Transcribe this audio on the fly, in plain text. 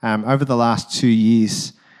Over the last 2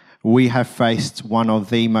 years, we have faced one of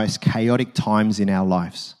the most chaotic times in our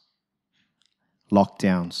lives.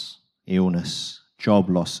 Lockdowns, illness, job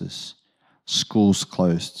losses, schools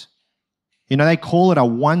closed. They call it a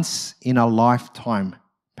once-in-a-lifetime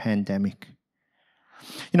pandemic.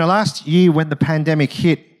 Last year when the pandemic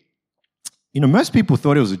hit, most people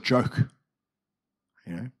thought it was a joke.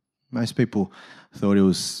 Most people thought it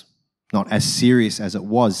was not as serious as it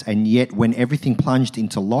was. And yet when everything plunged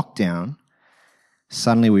into lockdown,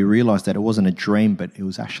 suddenly we realized that it wasn't a dream, but it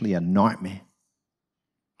was actually a nightmare.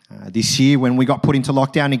 This year when we got put into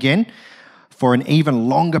lockdown again for an even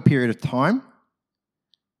longer period of time,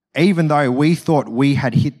 even though we thought we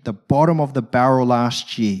had hit the bottom of the barrel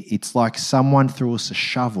last year, it's like someone threw us a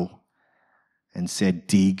shovel and said,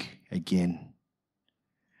 dig again.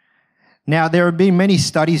 Now, there have been many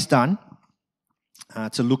studies done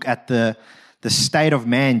to look at the state of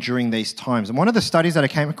man during these times. And one of the studies that I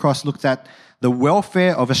came across looked at the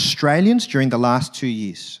welfare of Australians during the last 2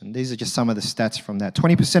 years. And these are just some of the stats from that.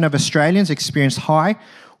 20% of Australians experienced high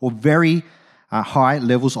or very high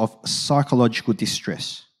levels of psychological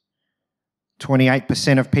distress.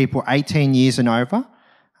 28% of people 18 years and over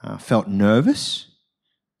felt nervous.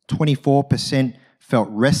 24% felt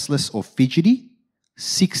restless or fidgety.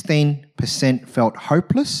 16% felt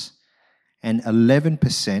hopeless. And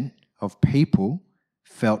 11% of people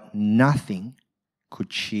felt nothing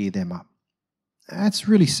could cheer them up. That's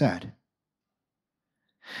really sad.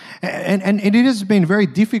 And it has been very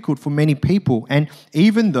difficult for many people. And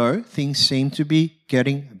even though things seem to be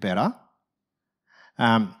getting better,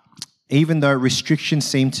 even though restrictions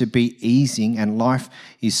seem to be easing and life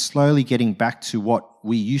is slowly getting back to what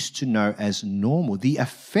we used to know as normal, the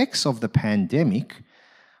effects of the pandemic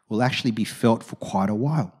will actually be felt for quite a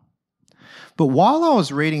while. But while I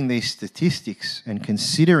was reading these statistics and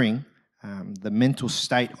considering the mental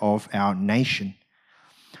state of our nation,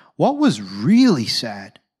 what was really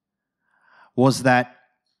sad was that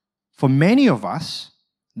for many of us,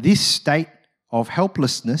 this state of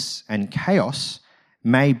helplessness and chaos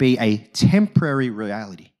may be a temporary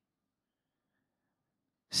reality.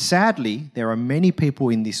 Sadly, there are many people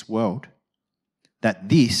in this world that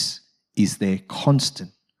this is their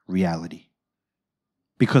constant reality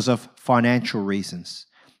because of financial reasons,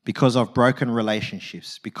 because of broken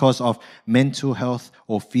relationships, because of mental health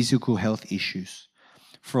or physical health issues.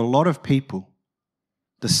 For a lot of people,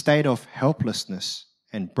 the state of helplessness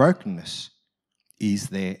and brokenness is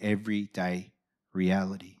their everyday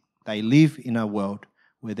reality. They live in a world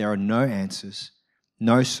where there are no answers,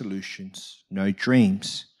 no solutions, no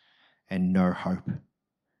dreams, and no hope.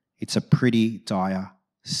 It's a pretty dire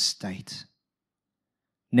state.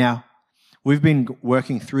 Now, we've been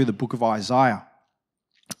working through the book of Isaiah,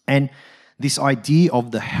 and this idea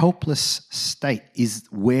of the helpless state is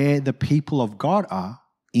where the people of God are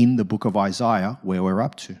in the book of Isaiah, where we're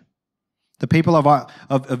up to. The people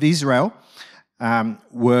of Israel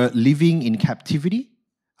were living in captivity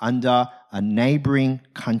under a neighboring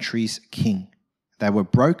country's king. They were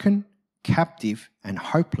broken, captive, and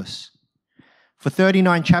hopeless. For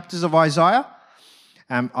 39 chapters of Isaiah,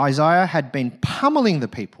 Isaiah had been pummeling the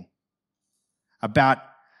people about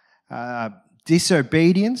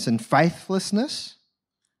disobedience and faithlessness.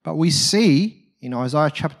 But we see in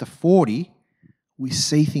Isaiah chapter 40, we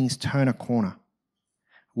see things turn a corner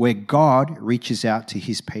where God reaches out to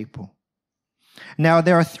his people. Now,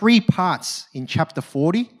 there are 3 parts in chapter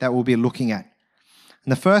 40 that we'll be looking at.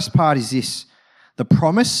 And the first part is this, the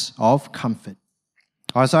promise of comfort.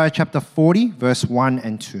 Isaiah chapter 40, verse 1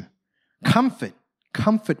 and 2.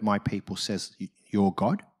 Comfort my people, says your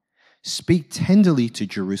God. Speak tenderly to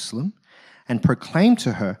Jerusalem and proclaim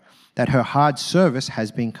to her that her hard service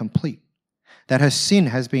has been complete, that her sin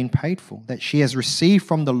has been paid for, that she has received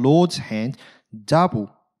from the Lord's hand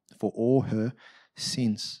double for all her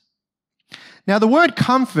sins. Now, the word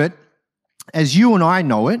comfort, as you and I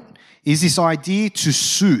know it, is this idea to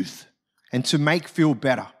soothe and to make feel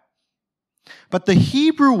better. But the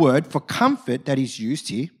Hebrew word for comfort that is used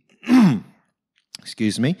here,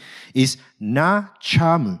 is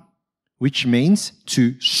nachamu, which means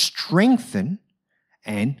to strengthen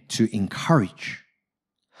and to encourage.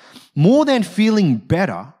 More than feeling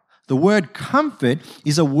better, the word comfort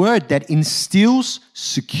is a word that instills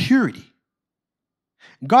security.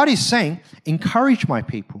 God is saying, encourage my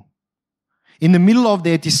people. In the middle of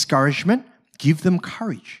their discouragement, give them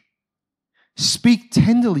courage. Speak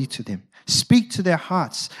tenderly to them. Speak to their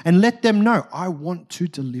hearts and let them know, I want to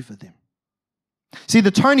deliver them. See,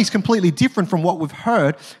 the tone is completely different from what we've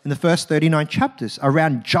heard in the first 39 chapters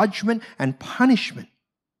around judgment and punishment.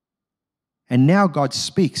 And now God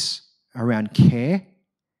speaks around care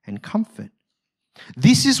and comfort.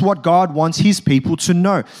 This is what God wants his people to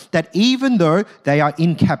know, that even though they are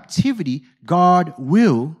in captivity, God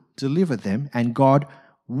will deliver them and God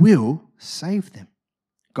will save them.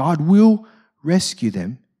 God will rescue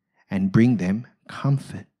them and bring them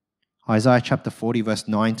comfort. Isaiah chapter 40, verse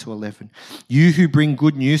 9 to 11. You who bring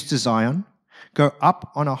good news to Zion, go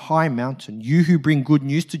up on a high mountain. You who bring good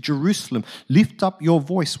news to Jerusalem, lift up your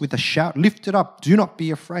voice with a shout. Lift it up. Do not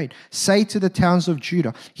be afraid. Say to the towns of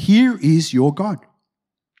Judah, here is your God.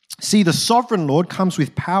 See, the sovereign Lord comes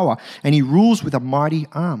with power, and he rules with a mighty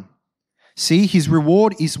arm. See, his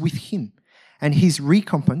reward is with him, and his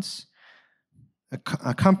recompense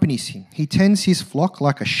accompanies him. He tends his flock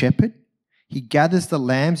like a shepherd. He gathers the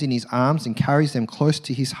lambs in his arms and carries them close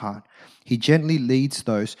to his heart. He gently leads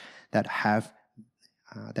those that have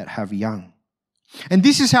young. And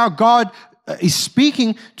this is how God is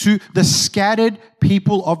speaking to the scattered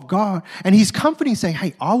people of God. And he's comforting, saying,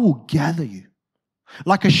 hey, I will gather you.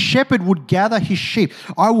 Like a shepherd would gather his sheep.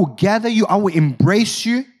 I will gather you, I will embrace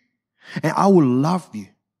you, and I will love you.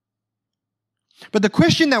 But the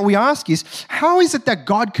question that we ask is, how is it that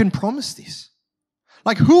God can promise this?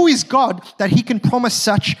 Like, who is God that he can promise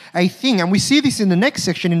such a thing? And we see this in the next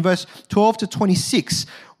section in verse 12 to 26.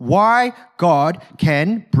 Why God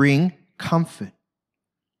can bring comfort.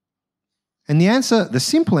 And the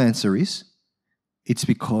simple answer is, it's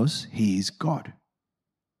because he is God.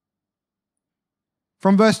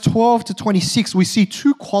 From verse 12 to 26, we see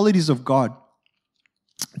two qualities of God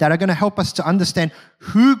that are going to help us to understand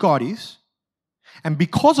who God is, and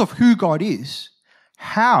because of who God is,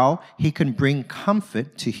 how he can bring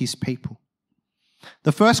comfort to his people.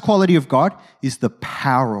 The first quality of God is the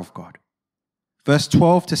power of God. Verse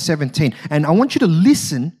 12 to 17. And I want you to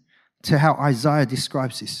listen to how Isaiah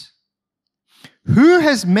describes this. Who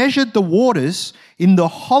has measured the waters in the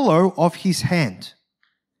hollow of his hand,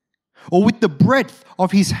 or with the breadth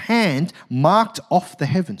of his hand marked off the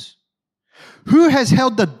heavens? Who has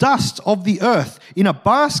held the dust of the earth in a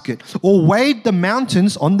basket, or weighed the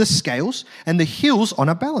mountains on the scales and the hills on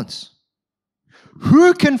a balance?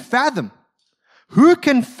 Who can fathom? Who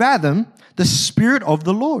can fathom the Spirit of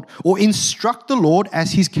the Lord, or instruct the Lord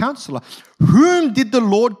as his counselor? Whom did the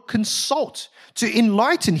Lord consult to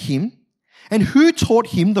enlighten him, and who taught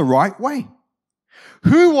him the right way?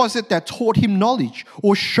 Who was it that taught him knowledge,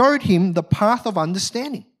 or showed him the path of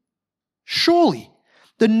understanding? Surely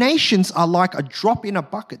the nations are like a drop in a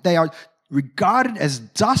bucket. They are regarded as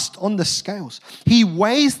dust on the scales. He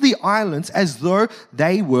weighs the islands as though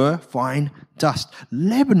they were fine dust.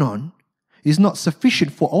 Lebanon is not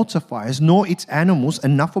sufficient for altar fires, nor its animals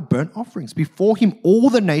enough for burnt offerings. Before him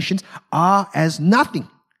all the nations are as nothing.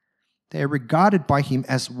 They are regarded by him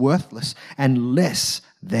as worthless and less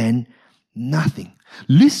than nothing.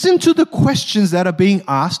 Listen to the questions that are being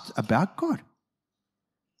asked about God.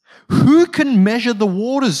 Who can measure the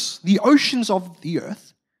waters, the oceans of the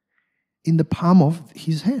earth, in the palm of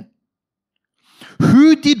his hand?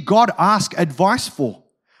 Who did God ask advice for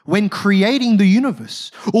when creating the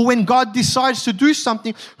universe? Or when God decides to do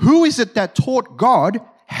something, who is it that taught God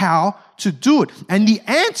how to do it? And the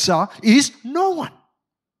answer is no one.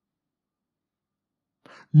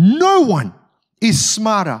 No one is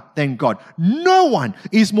smarter than God. No one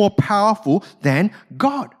is more powerful than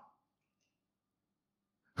God.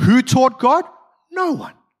 Who taught God? No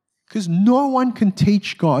one. Because no one can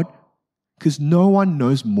teach God, because no one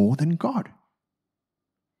knows more than God.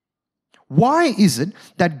 Why is it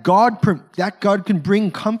that God can bring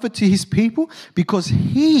comfort to his people? Because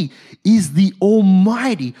he is the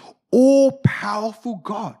almighty, all-powerful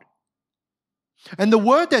God. And the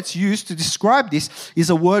word that's used to describe this is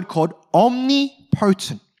a word called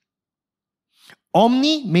omnipotent.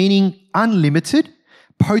 Omni meaning unlimited,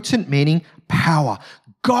 potent meaning power.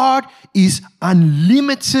 God is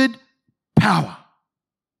unlimited power.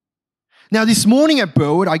 Now, this morning at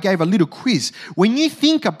Burwood, I gave a little quiz. When you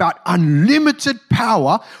think about unlimited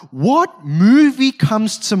power, what movie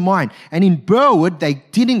comes to mind? And in Burwood, they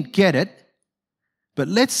didn't get it, but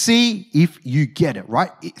let's see if you get it,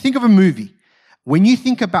 right? Think of a movie. When you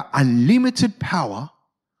think about unlimited power,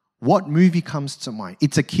 what movie comes to mind?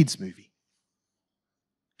 It's a kid's movie.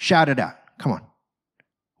 Shout it out. Come on.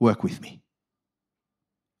 Work with me.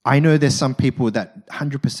 I know there's some people that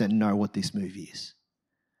 100% know what this movie is.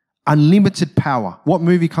 Unlimited power. What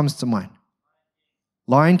movie comes to mind?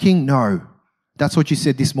 Lion King? No. That's what you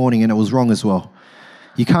said this morning and it was wrong as well.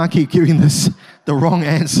 You can't keep giving this the wrong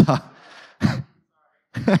answer.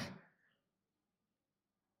 Here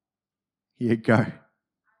you go.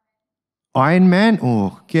 Iron Man?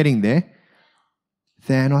 Oh, getting there.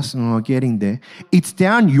 Thanos? Oh, getting there. It's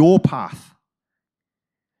down your path.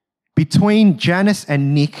 Between Janice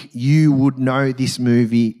and Nick, you would know this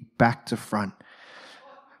movie back to front.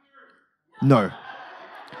 No.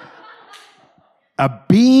 A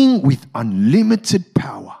being with unlimited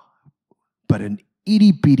power, but an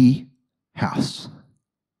itty-bitty house.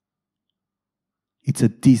 It's a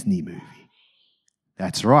Disney movie.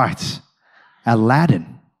 That's right.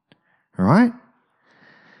 Aladdin. All right?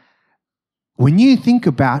 When you think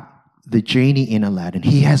about the genie in Aladdin,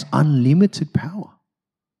 he has unlimited power.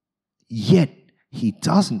 Yet he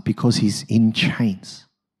doesn't because he's in chains.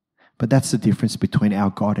 But that's the difference between our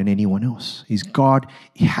God and anyone else. Is God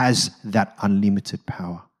has that unlimited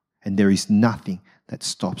power, and there is nothing that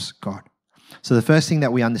stops God. So the first thing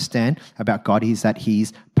that we understand about God is that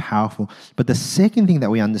he's powerful. But the second thing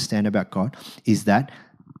that we understand about God is that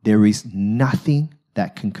there is nothing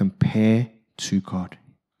that can compare to God.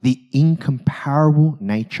 The incomparable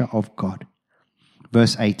nature of God.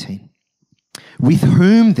 Verse 18. With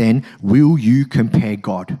whom then will you compare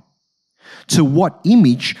God? To what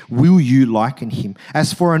image will you liken him?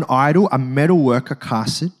 As for an idol, a metal worker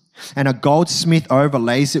casts it, and a goldsmith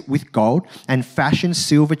overlays it with gold and fashions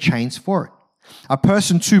silver chains for it. A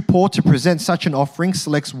person too poor to present such an offering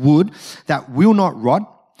selects wood that will not rot.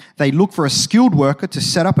 They look for a skilled worker to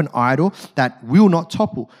set up an idol that will not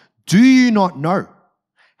topple. Do you not know?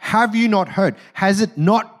 Have you not heard? Has it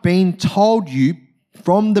not been told you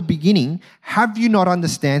from the beginning? Have you not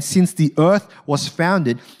understand? Since the earth was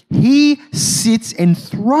founded, he sits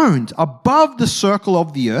enthroned above the circle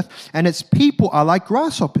of the earth, and its people are like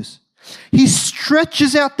grasshoppers. He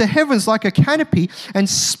stretches out the heavens like a canopy and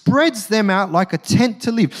spreads them out like a tent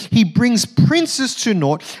to live. He brings princes to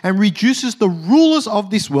naught and reduces the rulers of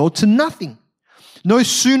this world to nothing. No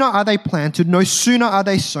sooner are they planted, no sooner are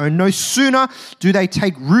they sown, no sooner do they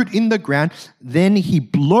take root in the ground, then he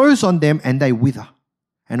blows on them and they wither,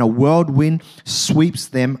 and a whirlwind sweeps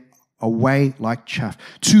them away like chaff.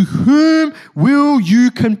 To whom will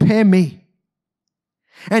you compare me?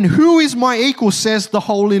 And who is my equal, says the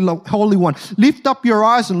Holy One. Lift up your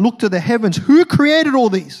eyes and look to the heavens. Who created all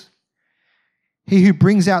these? He who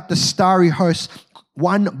brings out the starry hosts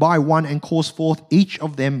one by one and calls forth each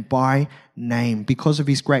of them by name. Because of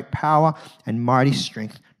his great power and mighty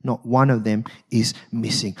strength, not one of them is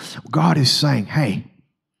missing. God is saying, hey,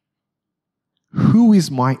 who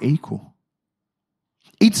is my equal?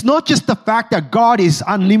 It's not just the fact that God is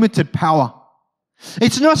unlimited power.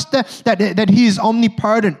 It's not that he is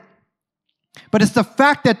omnipotent, but it's the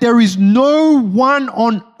fact that there is no one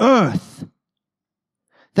on earth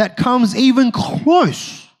that comes even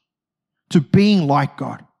close to being like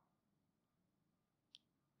God.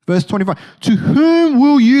 Verse 25, to whom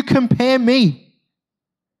will you compare me?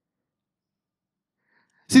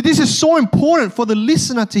 See, this is so important for the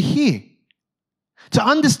listener to hear, to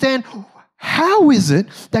understand. How is it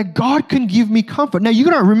that God can give me comfort? Now, you've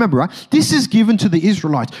got to remember, right? This is given to the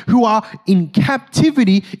Israelites who are in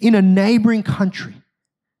captivity in a neighboring country.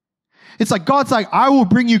 It's like God's like, I will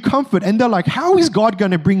bring you comfort. And they're like, how is God going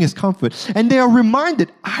to bring us comfort? And they are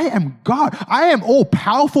reminded, I am God. I am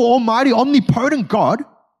all-powerful, almighty, omnipotent God.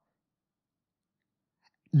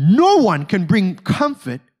 No one can bring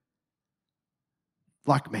comfort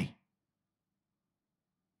like me.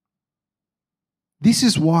 This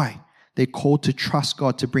is why they're called to trust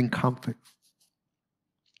God to bring comfort.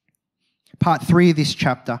 Part 3 of this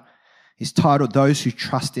chapter is titled, Those Who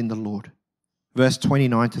Trust in the Lord. Verse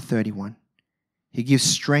 29 to 31. He gives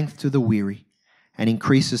strength to the weary and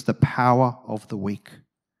increases the power of the weak.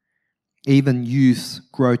 Even youths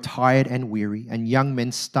grow tired and weary, and young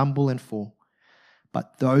men stumble and fall.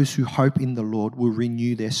 But those who hope in the Lord will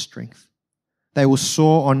renew their strength. They will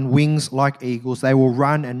soar on wings like eagles. They will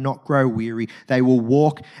run and not grow weary. They will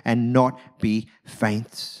walk and not be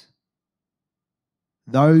faint.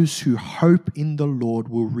 Those who hope in the Lord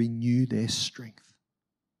will renew their strength.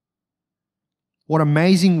 What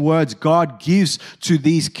amazing words God gives to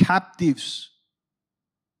these captives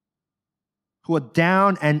who are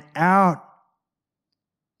down and out.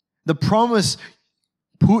 The promise,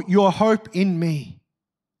 put your hope in me,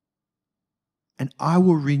 and I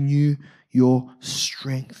will renew your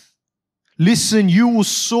strength. Listen, you will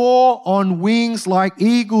soar on wings like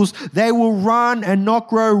eagles. They will run and not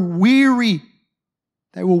grow weary.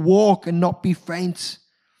 They will walk and not be faint.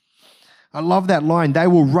 I love that line. They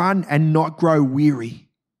will run and not grow weary.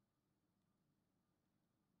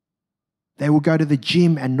 They will go to the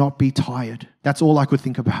gym and not be tired. That's all I could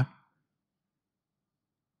think about.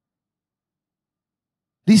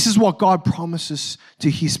 This is what God promises to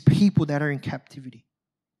his people that are in captivity.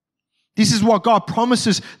 This is what God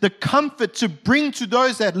promises, the comfort to bring to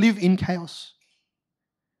those that live in chaos.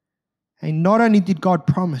 And not only did God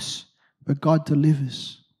promise, but God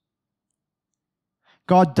delivers.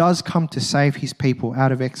 God does come to save his people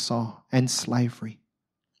out of exile and slavery.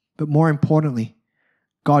 But more importantly,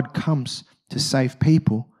 God comes to save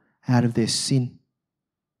people out of their sin.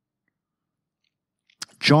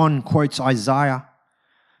 John quotes Isaiah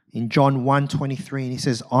in John 1:23, and he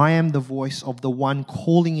says, I am the voice of the one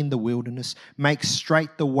calling in the wilderness, make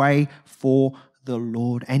straight the way for the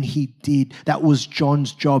Lord. And he did. That was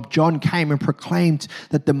John's job. John came and proclaimed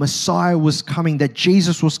that the Messiah was coming, that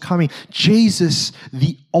Jesus was coming. Jesus,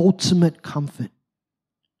 the ultimate comfort.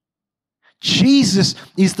 Jesus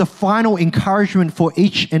is the final encouragement for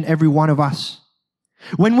each and every one of us.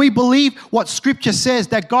 When we believe what Scripture says,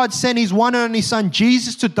 that God sent his one and only Son,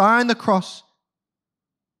 Jesus, to die on the cross,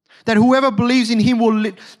 that whoever believes in him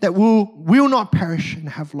will not perish and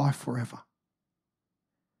have life forever.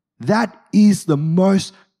 That is the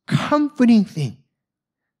most comforting thing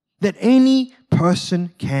that any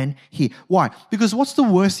person can hear. Why? Because what's the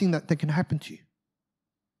worst thing that can happen to you?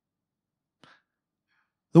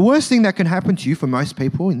 The worst thing that can happen to you for most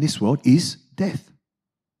people in this world is death.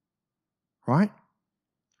 Right?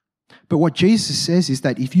 But what Jesus says is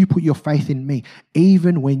that if you put your faith in me,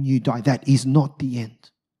 even when you die, that is not the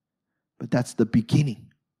end. But that's the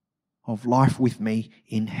beginning of life with me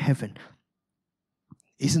in heaven.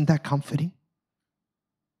 Isn't that comforting?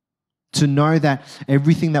 To know that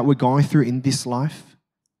everything that we're going through in this life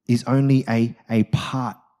is only a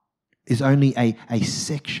part, is only a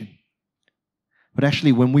section. But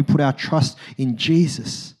actually, when we put our trust in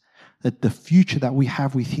Jesus, that the future that we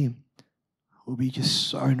have with him will be just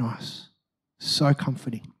so nice, so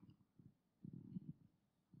comforting.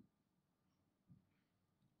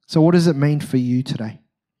 So what does it mean for you today?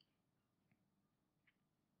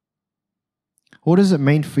 What does it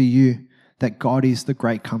mean for you that God is the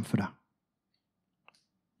great comforter?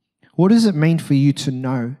 What does it mean for you to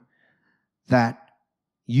know that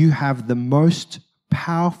you have the most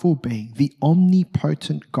powerful being, the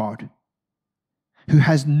omnipotent God, who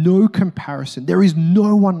has no comparison? There is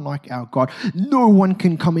no one like our God. No one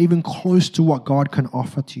can come even close to what God can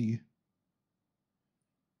offer to you.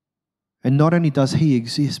 And not only does he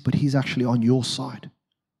exist, but he's actually on your side.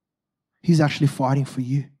 He's actually fighting for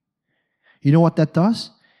you. You know what that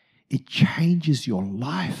does? It changes your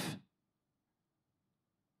life.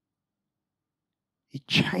 It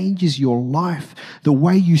changes your life. The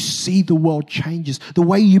way you see the world changes. The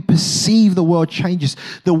way you perceive the world changes.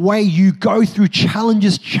 The way you go through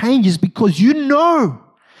challenges changes, because you know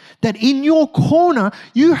that in your corner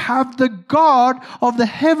you have the God of the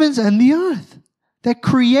heavens and the earth that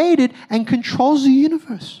created and controls the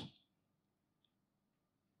universe.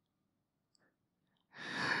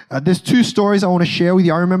 There's two stories I want to share with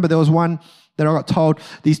you. I remember there was one that I got told.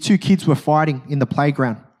 These two kids were fighting in the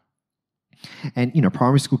playground. And,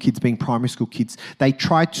 primary school kids being primary school kids, they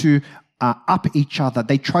try to up each other.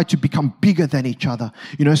 They try to become bigger than each other.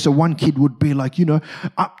 So one kid would be like,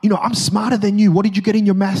 I'm smarter than you. What did you get in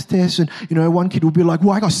your maths test? And, one kid would be like,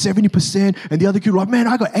 well, I got 70%. And the other kid would be like, man,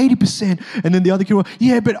 I got 80%. And then the other kid would,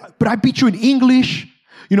 yeah, but I beat you in English.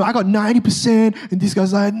 I got 90%. And this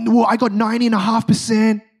guy's like, well, I got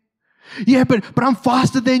 90.5%. Yeah, but I'm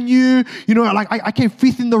faster than you. I came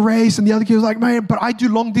fifth in the race. And the other kid was like, man, but I do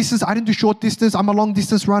long distance. I didn't do short distance. I'm a long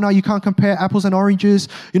distance runner. You can't compare apples and oranges,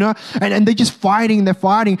 And they're just fighting and they're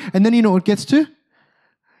fighting. And then what it gets to?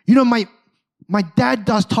 My dad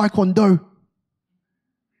does taekwondo.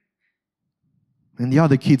 And the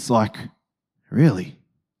other kid's like, really?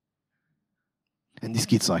 And this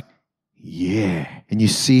kid's like, yeah. And you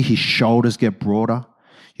see his shoulders get broader.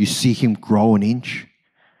 You see him grow an inch.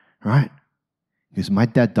 Right? Because my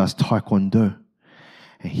dad does taekwondo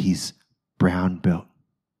and he's brown belt.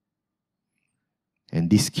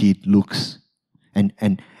 And this kid looks and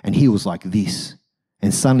he was like this.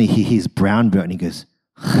 And suddenly he hears brown belt and he goes,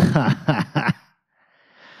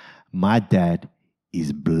 my dad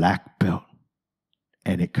is black belt.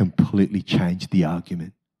 And it completely changed the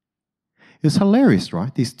argument. It was hilarious,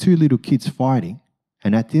 right? These two little kids fighting.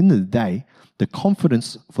 And at the end of the day, the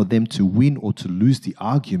confidence for them to win or to lose the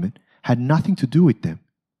argument had nothing to do with them.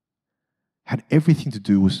 Had everything to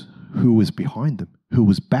do with who was behind them, who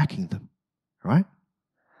was backing them, right?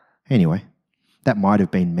 Anyway, that might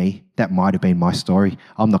have been me. That might have been my story.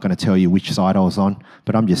 I'm not going to tell you which side I was on,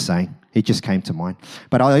 but I'm just saying, it just came to mind.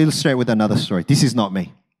 But I'll illustrate with another story. This is not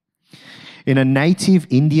me. In a native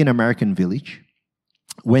Indian American village,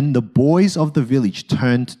 when the boys of the village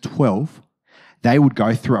turned 12, they would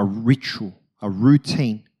go through a ritual, a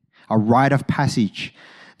routine, a rite of passage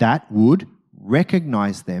that would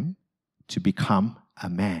recognize them to become a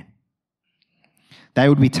man. They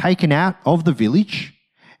would be taken out of the village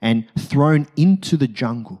and thrown into the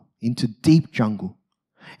jungle, into deep jungle.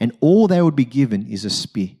 And all they would be given is a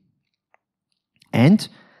spear. And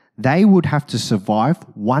they would have to survive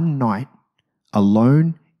one night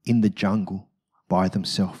alone in the jungle by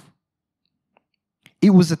themselves.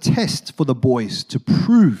 It was a test for the boys to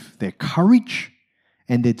prove their courage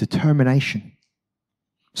and their determination.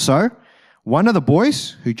 So, one of the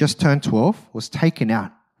boys, who just turned 12, was taken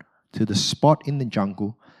out to the spot in the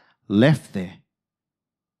jungle, left there,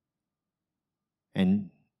 and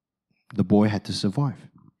the boy had to survive.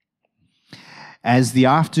 As the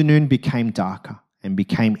afternoon became darker and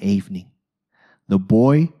became evening, the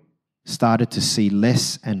boy started to see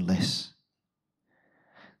less and less.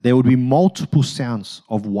 There would be multiple sounds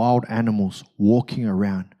of wild animals walking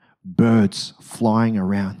around, birds flying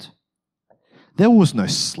around. There was no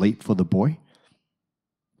sleep for the boy.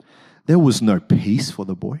 There was no peace for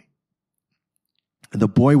the boy. The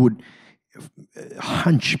boy would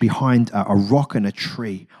hunch behind a rock and a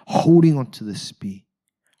tree, holding onto the spear,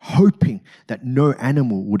 hoping that no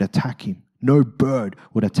animal would attack him, no bird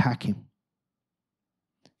would attack him.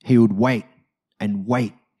 He would wait and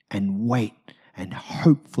wait and wait and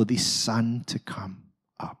hope for this sun to come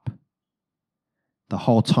up. The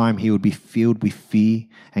whole time he would be filled with fear,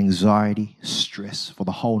 anxiety, stress for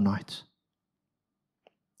the whole night.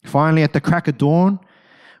 Finally, at the crack of dawn,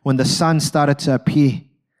 when the sun started to appear,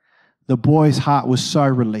 the boy's heart was so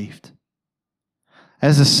relieved.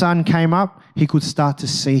 As the sun came up, he could start to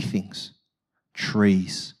see things.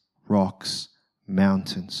 Trees, rocks,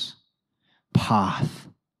 mountains, path.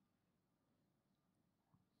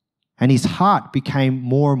 And his heart became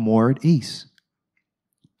more and more at ease.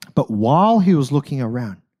 But while he was looking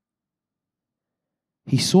around,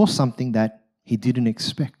 he saw something that he didn't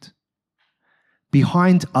expect.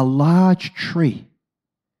 Behind a large tree,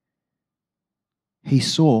 he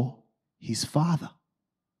saw his father.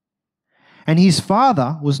 And his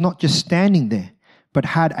father was not just standing there, but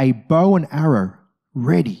had a bow and arrow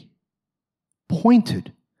ready,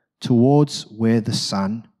 pointed towards where the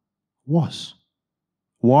sun was.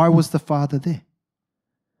 Why was the father there?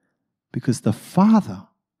 Because the father,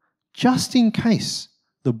 just in case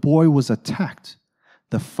the boy was attacked,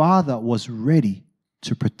 the father was ready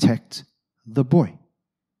to protect the boy.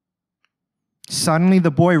 Suddenly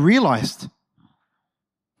the boy realized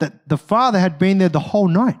that the father had been there the whole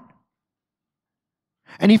night.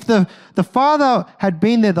 And if the father had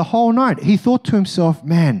been there the whole night, he thought to himself,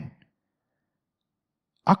 man,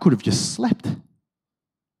 I could have just slept.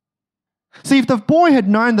 See, if the boy had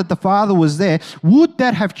known that the father was there, would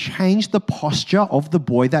that have changed the posture of the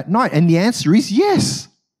boy that night? And the answer is yes.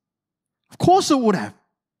 Of course it would have.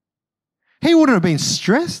 He wouldn't have been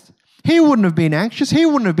stressed. He wouldn't have been anxious. He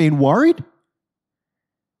wouldn't have been worried.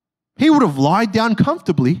 He would have lied down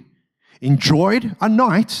comfortably, enjoyed a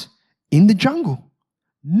night in the jungle,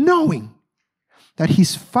 knowing that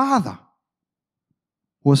his father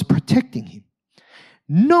was protecting him,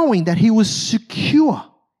 knowing that he was secure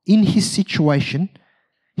in his situation.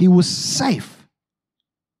 He was safe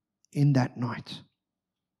in that night.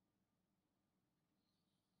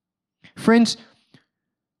 Friends,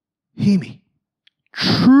 hear me.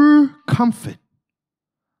 True comfort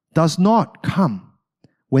does not come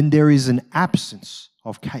when there is an absence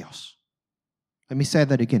of chaos. Let me say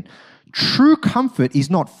that again. True comfort is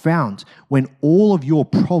not found when all of your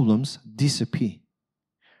problems disappear.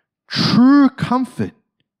 True comfort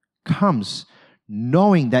comes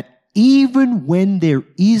knowing that even when there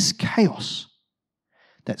is chaos,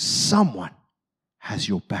 that someone has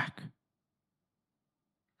your back.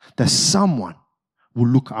 That someone will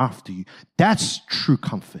look after you. That's true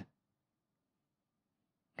comfort.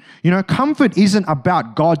 You know, comfort isn't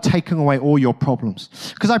about God taking away all your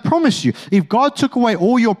problems. Because I promise you, if God took away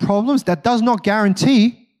all your problems, that does not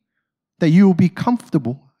guarantee that you will be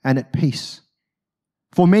comfortable and at peace.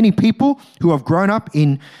 For many people who have grown up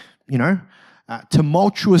in,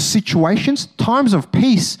 tumultuous situations, times of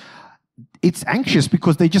peace, it's anxious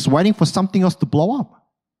because they're just waiting for something else to blow up.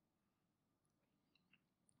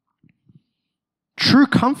 True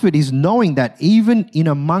comfort is knowing that even in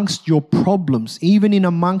amongst your problems, even in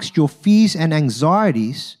amongst your fears and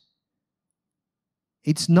anxieties,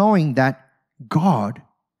 it's knowing that God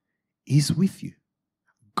is with you.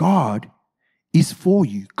 God is for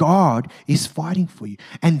you. God is fighting for you.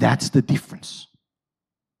 And that's the difference.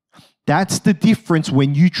 That's the difference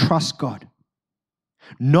when you trust God.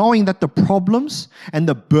 Knowing that the problems and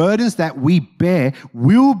the burdens that we bear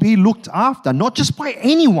will be looked after, not just by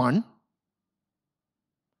anyone.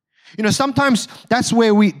 You know, sometimes that's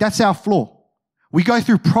our flaw. We go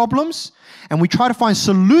through problems and we try to find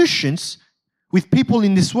solutions with people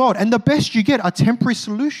in this world, and the best you get are temporary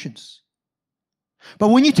solutions. But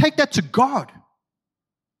when you take that to God,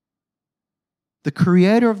 the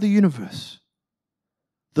creator of the universe,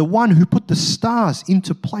 the one who put the stars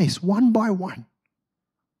into place one by one,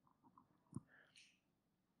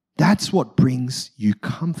 that's what brings you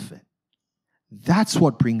comfort. That's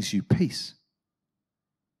what brings you peace.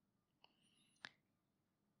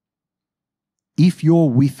 If you're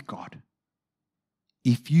with God,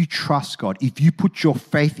 if you trust God, if you put your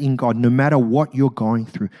faith in God, no matter what you're going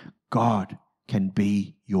through, God can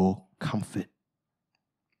be your comfort.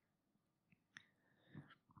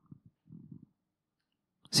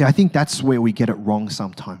 See, I think that's where we get it wrong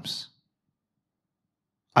sometimes.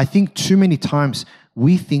 I think too many times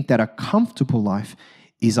we think that a comfortable life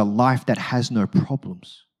is a life that has no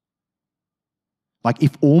problems. Like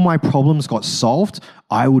if all my problems got solved,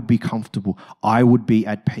 I would be comfortable. I would be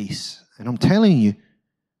at peace. And I'm telling you,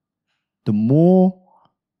 the more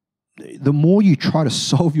you try to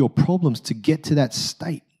solve your problems to get to that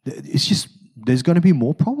state, there's going to be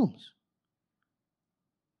more problems.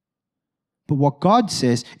 But what God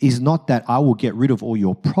says is not that I will get rid of all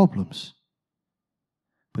your problems,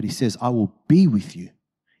 but He says, I will be with you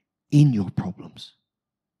in your problems.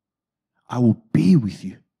 I will be with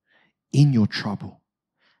you in your trouble.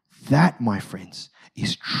 That, my friends,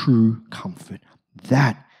 is true comfort.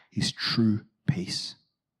 That is true peace.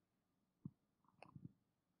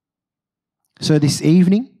 So this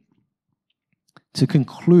evening, to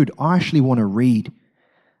conclude, I actually want to read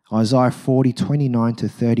Isaiah 40, 29 to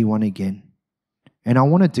 31 again. And I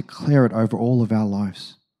want to declare it over all of our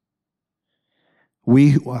lives.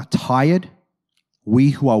 We who are tired,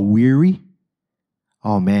 we who are weary,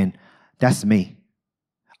 oh man, that's me.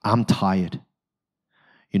 I'm tired.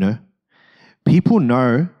 You know, people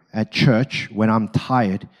know at church when I'm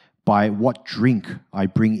tired by what drink I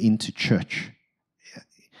bring into church.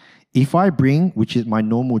 If I bring, which is my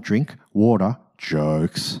normal drink, water,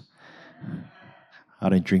 jokes. I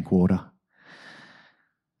don't drink water.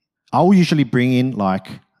 I'll usually bring in like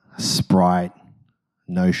Sprite,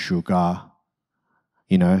 no sugar,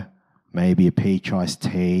 you know, maybe a peach iced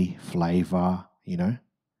tea, flavor, you know.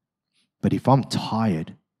 But if I'm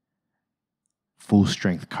tired, full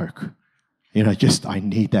strength Coke. You know, I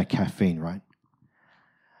need that caffeine, right?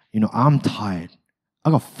 You know, I'm tired.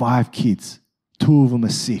 I got 5 kids. 2 of them are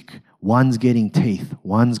sick. One's getting teeth.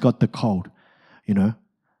 One's got the cold, you know.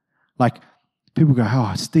 Like, people go,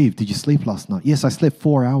 oh, Steve, did you sleep last night? Yes, I slept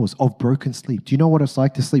 4 hours of broken sleep. Do you know what it's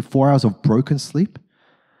like to sleep 4 hours of broken sleep?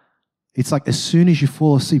 It's like as soon as you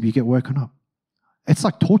fall asleep, you get woken up. It's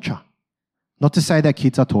like torture. Not to say that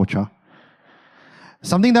kids are torture.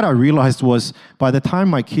 Something that I realized was by the time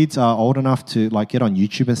my kids are old enough to like get on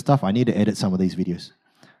YouTube and stuff, I need to edit some of these videos.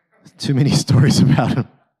 Too many stories about them.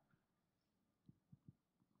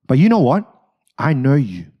 But you know what? I know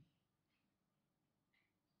you.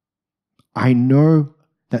 I know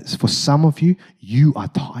that for some of you, you are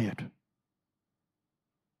tired.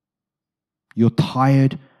 You're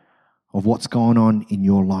tired of what's going on in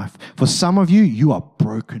your life. For some of you, you are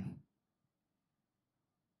broken.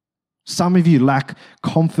 Some of you lack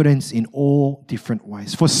confidence in all different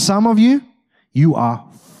ways. For some of you, you are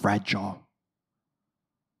fragile.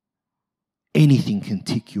 Anything can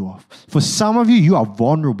tick you off. For some of you, you are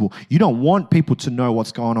vulnerable. You don't want people to know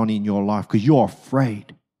what's going on in your life because you're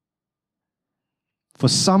afraid. For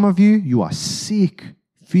some of you, you are sick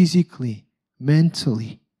physically,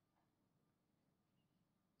 mentally.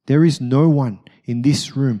 There is no one in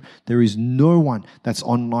this room, there is no one that's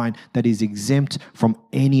online that is exempt from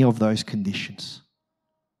any of those conditions.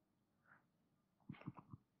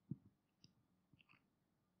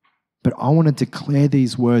 But I want to declare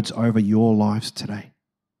these words over your lives today.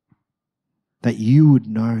 That you would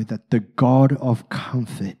know that the God of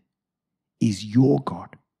comfort is your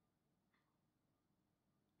God.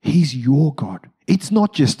 He's your God. It's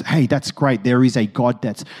not just, hey, that's great. There is a God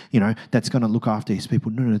that's going to look after his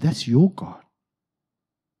people. No, that's your God.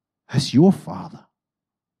 That's your Father.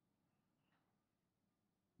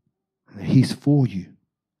 And he's for you.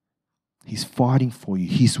 He's fighting for you.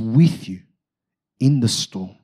 He's with you in the storm.